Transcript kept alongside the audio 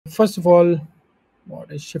first of all,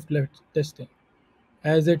 what is shift left testing?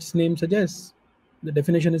 As its name suggests, the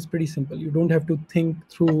definition is pretty simple. You don't have to think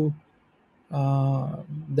through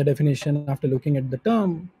the definition after looking at the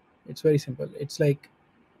term. It's very simple. It's like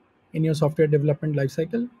in your software development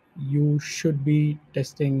lifecycle, you should be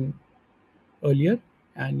testing earlier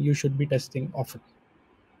and you should be testing often,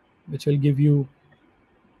 which will give you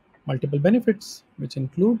multiple benefits, which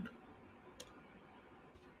include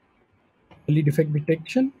early defect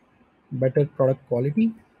detection, better product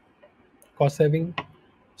quality, cost saving,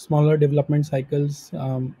 smaller development cycles,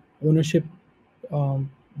 ownership,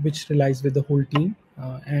 which relies with the whole team,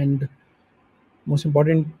 and most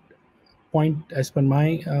important point, as per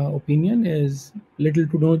my opinion, is little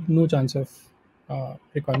to no chance of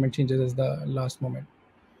requirement changes as the last moment.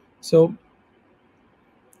 So,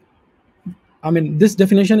 I mean, this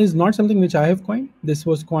definition is not something which I have coined. This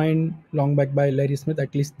was coined long back by Larry Smith.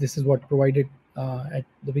 At least this is what provided at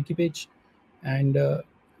the wiki page. And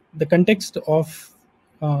the context of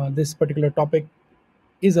this particular topic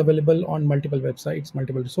is available on multiple websites,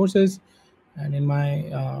 multiple resources. And in my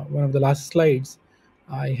one of the last slides,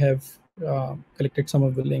 I have collected some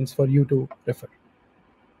of the links for you to refer.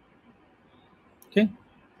 Okay,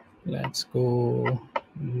 let's go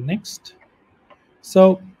next.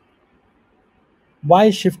 So why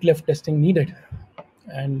is shift left testing needed?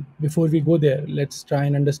 And before we go there, let's try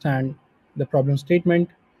and understand the problem statement,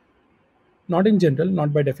 not in general,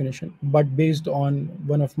 not by definition, but based on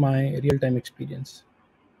one of my real-time experience.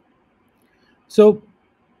 So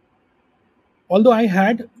although I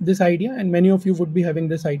had this idea, and many of you would be having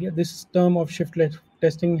this idea, this term of shift left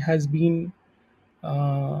testing has been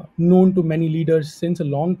known to many leaders since a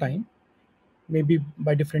long time, maybe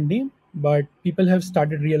by different name, but people have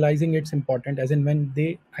started realizing it's important as in when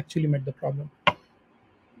they actually met the problem.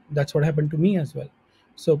 That's what happened to me as well.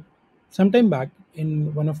 So sometime back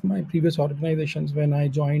in one of my previous organizations, when I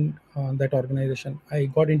joined that organization, I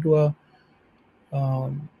got into a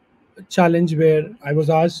challenge where I was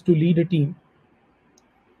asked to lead a team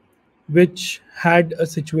which had a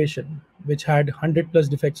situation which had 100 plus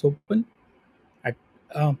defects open at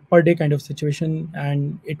per day kind of situation,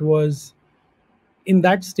 and it was in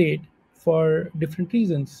that state for different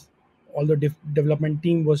reasons. Although development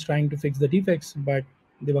team was trying to fix the defects, but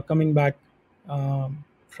they were coming back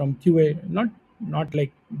from QA, not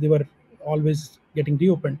like they were always getting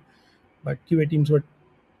reopened, but QA teams were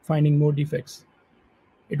finding more defects.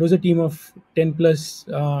 It was a team of 10 plus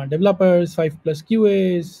developers, 5 plus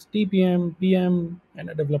QAs, TPM, PM, and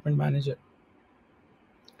a development manager.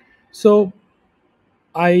 So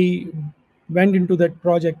I went into that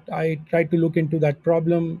project. I tried to look into that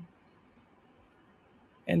problem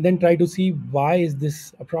and then try to see why is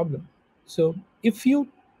this a problem. So if you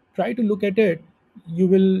try to look at it, you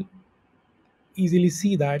will easily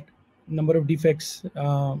see that number of defects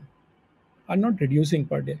are not reducing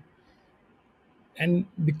per day. And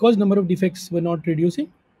because number of defects were not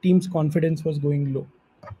reducing, team's confidence was going low.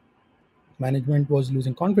 Management was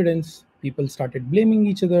losing confidence. People started blaming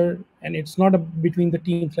each other, and it's not between the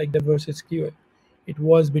teams like dev versus QA. It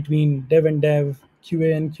was between dev and dev,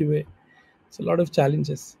 QA and QA. It's a lot of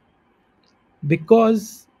challenges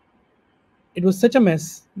because it was such a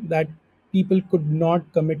mess that people could not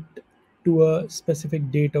commit to a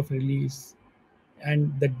specific date of release,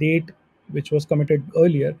 and the date which was committed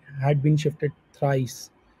earlier had been shifted thrice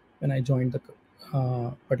when I joined the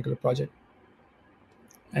particular project.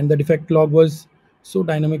 And the defect log was so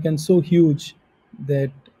dynamic and so huge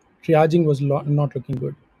that triaging was not looking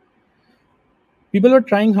good. People were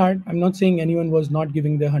trying hard. I'm not saying anyone was not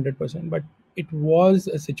giving their 100%, but it was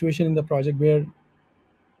a situation in the project where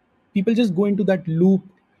people just go into that loop,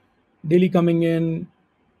 daily coming in,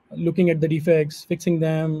 looking at the defects, fixing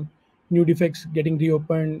them, new defects getting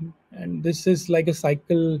reopened. And this is like a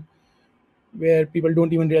cycle where people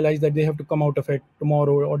don't even realize that they have to come out of it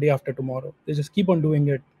tomorrow or day after tomorrow. They just keep on doing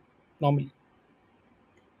it normally.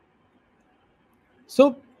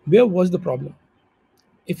 So where was the problem?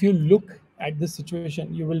 If you look at this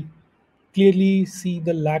situation, you will clearly see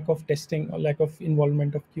the lack of testing or lack of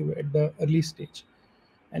involvement of QA at the early stage.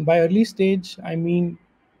 And by early stage, I mean,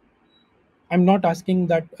 I'm not asking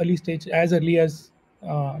that early stage as early as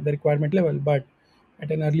the requirement level, but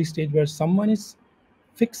at an early stage where someone is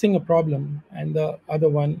fixing a problem and the other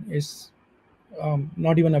one is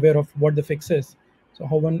not even aware of what the fix is. So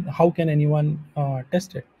how can anyone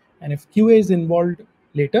test it? And if QA is involved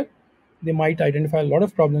later, they might identify a lot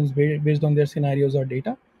of problems based on their scenarios or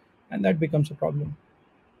data, and that becomes a problem.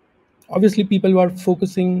 Obviously, people were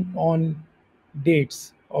focusing on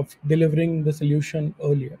dates of delivering the solution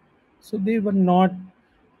earlier, so they were not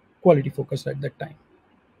quality focused at that time.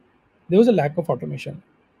 there was a lack of automation.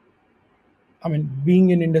 I mean,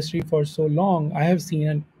 being in industry for so long, I have seen,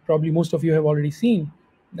 and probably most of you have already seen,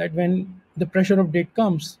 that when the pressure of date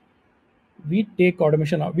comes, we take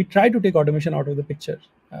automation out. We try to take automation out of the picture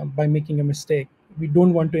by making a mistake. We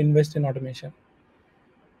don't want to invest in automation.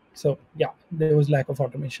 So yeah, there was lack of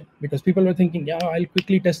automation because people were thinking, yeah, I'll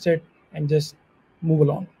quickly test it and just move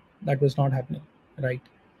along. That was not happening, right?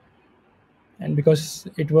 And because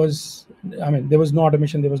it was, I mean, there was no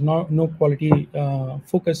automation, there was no quality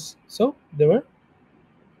focus, so there were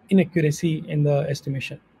inaccuracy in the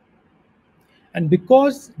estimation. And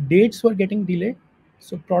because dates were getting delayed,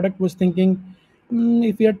 so product was thinking,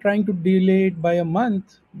 if we are trying to delay it by a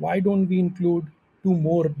month, why don't we include two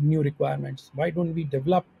more new requirements? Why don't we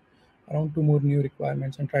develop around two more new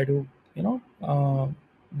requirements and try to,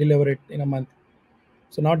 deliver it in a month?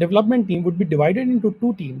 So now development team would be divided into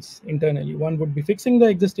two teams internally. One would be fixing the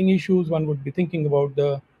existing issues, one would be thinking about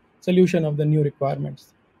the solution of the new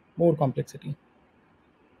requirements, more complexity.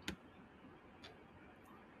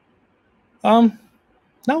 um,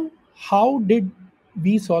 Now, how did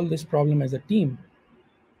we solve this problem as a team?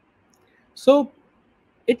 So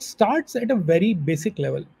it starts at a very basic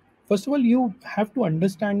level. First of all, you have to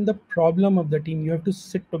understand the problem of the team. You have to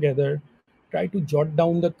sit together, try to jot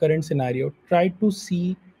down the current scenario, try to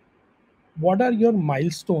see what are your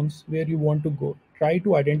milestones where you want to go, try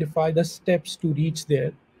to identify the steps to reach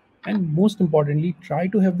there, and most importantly, try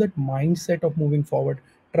to have that mindset of moving forward.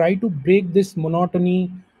 Try to break this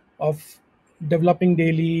monotony of developing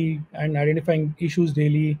daily and identifying issues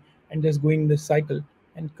daily and just going this cycle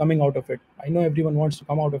and coming out of it. I know everyone wants to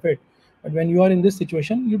come out of it, but when you are in this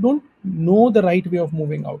situation, you don't know the right way of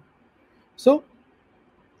moving out. So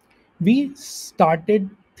we started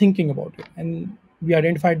thinking about it, and we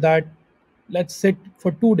identified that let's sit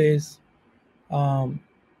for 2 days um,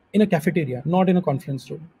 in a cafeteria, not in a conference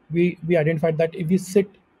room. We identified that if we sit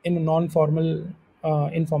in a non-formal,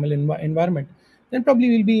 informal environment, then probably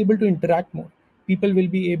we'll be able to interact more. People will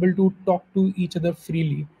be able to talk to each other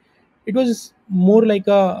freely. It was more like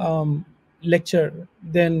a lecture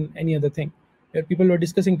than any other thing, where people were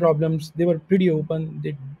discussing problems. They were pretty open.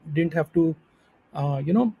 They didn't have to,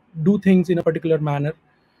 do things in a particular manner.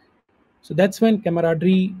 So that's when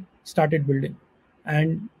camaraderie started building.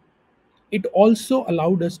 And it also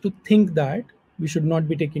allowed us to think that we should not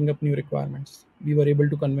be taking up new requirements. We were able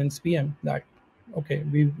to convince PM that, okay,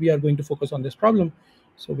 we are going to focus on this problem,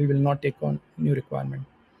 so we will not take on new requirement.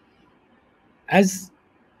 As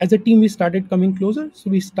a team, we started coming closer. So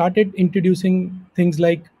we started introducing things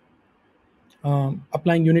like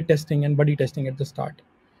applying unit testing and buddy testing at the start,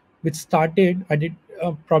 which started I did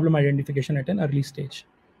problem identification at an early stage,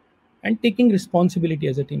 and taking responsibility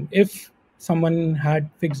as a team. If someone had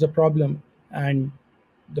fixed a problem and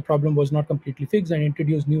the problem was not completely fixed and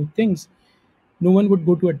introduced new things, no one would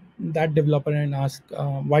go to that developer and ask,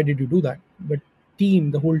 why did you do that? But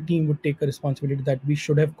the whole team would take a responsibility that we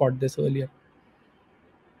should have caught this earlier.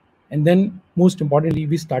 And then most importantly,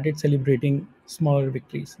 we started celebrating smaller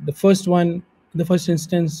victories. The first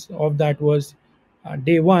instance of that was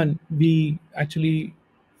day one. We actually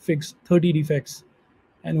fixed 30 defects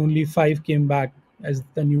and only 5 came back as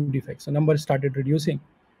the new defects. So numbers started reducing.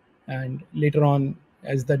 And later on,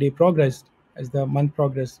 as the day progressed, as the month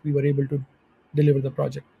progressed, we were able to deliver the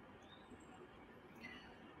project.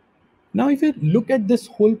 Now, if you look at this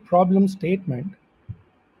whole problem statement,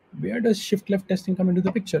 where does shift left testing come into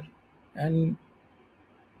the picture? And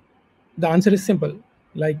the answer is simple.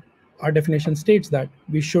 Like our definition states that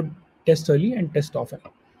we should test early and test often.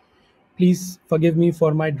 Please forgive me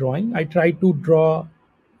for my drawing. I tried to draw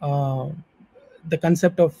uh, the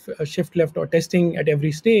concept of shift left or testing at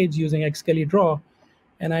every stage using 𝐸 draw,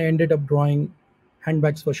 and I ended up drawing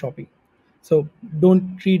handbags for shopping. So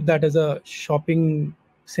don't treat that as a shopping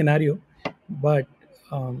scenario, but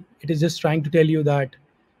it is just trying to tell you that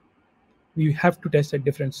we have to test at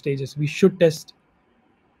different stages. We should test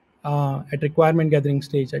at requirement gathering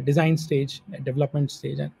stage, at design stage, at development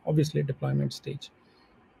stage, and obviously at deployment stage.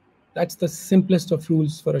 That's the simplest of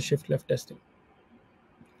rules for a shift left testing.